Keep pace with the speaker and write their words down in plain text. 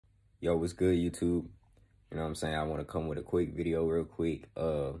Yo, what's good, YouTube? You know what I'm saying? I want to come with a quick video real quick,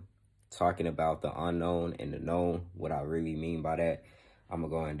 talking about the unknown and the known, what I really mean by that. I'm gonna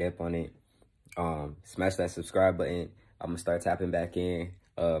go in depth on it. Smash that subscribe button. I'm gonna start tapping back in,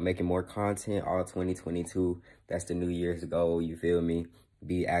 making more content all 2022. That's the New Year's goal, you feel me?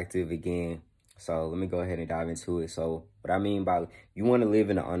 Be active again. So let me go ahead and dive into it. So what I mean by, you want to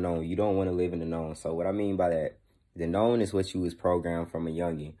live in the unknown. You don't want to live in the known. So what I mean by that, the known is what you was programmed from a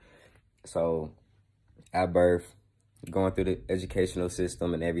youngin'. So at birth, going through the educational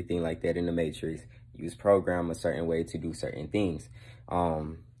system and everything like that in the matrix, you was programmed a certain way to do certain things.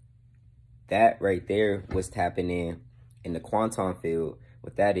 That right there was tapping in the quantum field.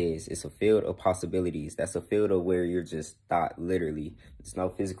 What that is, it's a field of possibilities. That's a field of where you're just thought, literally. It's no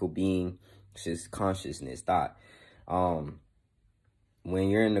physical being, it's just consciousness, thought. When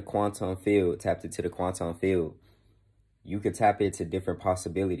you're in the quantum field, tapped into the quantum field, you could tap into different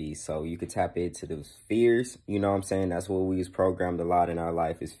possibilities. So you could tap into those fears. You know what I'm saying? That's what we was programmed a lot in our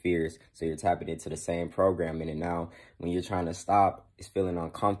life, is fears. So you're tapping into the same programming. And now when you're trying to stop, it's feeling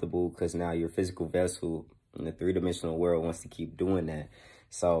uncomfortable because now your physical vessel in the three-dimensional world wants to keep doing that.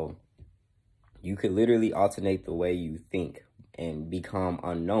 So you could literally alternate the way you think and become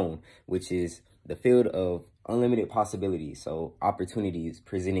unknown, which is the field of unlimited possibilities. So opportunities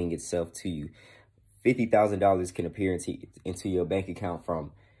presenting itself to you. $50,000 can appear into your bank account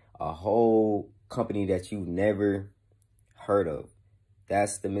from a whole company that you've never heard of.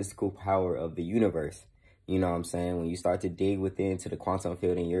 That's the mystical power of the universe. You know what I'm saying? When you start to dig within to the quantum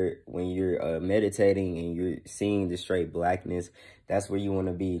field and when you're meditating and you're seeing the straight blackness, that's where you want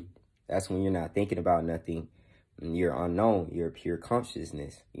to be. That's when you're not thinking about nothing. And you're unknown. You're pure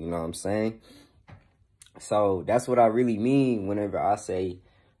consciousness. You know what I'm saying? So that's what I really mean whenever I say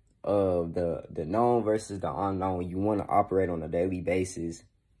of the known versus the unknown. You want to operate on a daily basis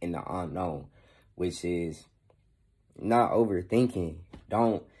in the unknown, which is not overthinking.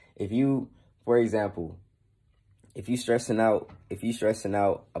 For example, if you stressing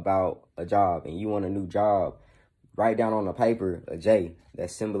out about a job and you want a new job, write down on a paper a J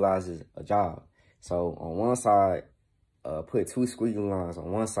that symbolizes a job. So on one side, put two squiggly lines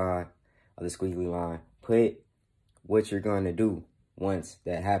on one side of the squiggly line. Put what you're going to do once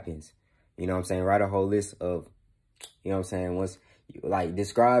that happens. You know what I'm saying? Write a whole list of, you know what I'm saying, once like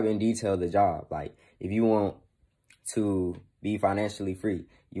describe in detail the job. Like if you want to be financially free,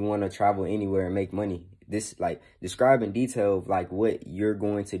 you want to travel anywhere and make money, this, like, describe in detail like what you're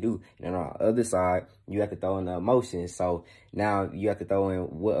going to do. And on the other side, you have to throw in the emotions. So now you have to throw in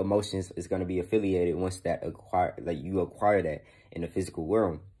what emotions is going to be affiliated once that you acquire that in the physical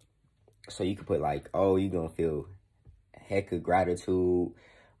world. So you could put like, oh, you're gonna feel heck of gratitude.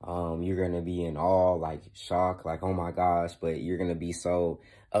 You're gonna be in awe, like shock, like, oh my gosh, but you're gonna be so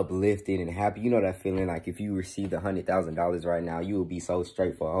uplifted and happy. You know that feeling, like if you received $100,000 right now, you would be so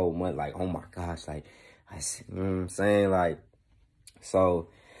straight for a whole month, like, oh my gosh, like, you know what I'm saying? Like, so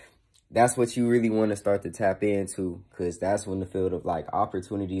that's what you really want to start to tap into, because that's when the field of like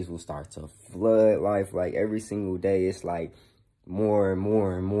opportunities will start to flood life. Like every single day, it's like more and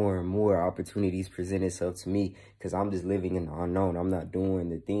more and more and more opportunities present itself to me, because I'm just living in the unknown. I'm not doing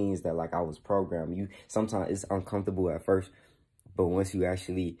the things that like I was programmed. Sometimes it's uncomfortable at first, but once you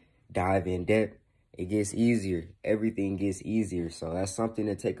actually dive in depth, it gets easier. Everything gets easier. So that's something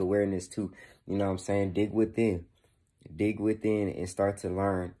to take awareness to. You know what I'm saying? Dig within and start to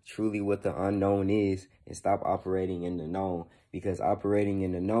learn truly what the unknown is, and stop operating in the known, because operating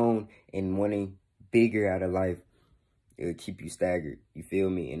in the known and wanting bigger out of life, it'll keep you staggered. You feel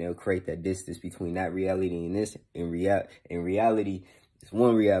me? And it'll create that distance between that reality and this. In reality, it's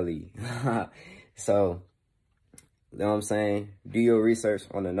one reality. So, you know what I'm saying? Do your research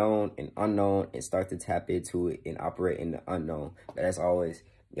on the known and unknown and start to tap into it and operate in the unknown. But as always,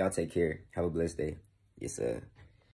 y'all take care. Have a blessed day. Yes, sir.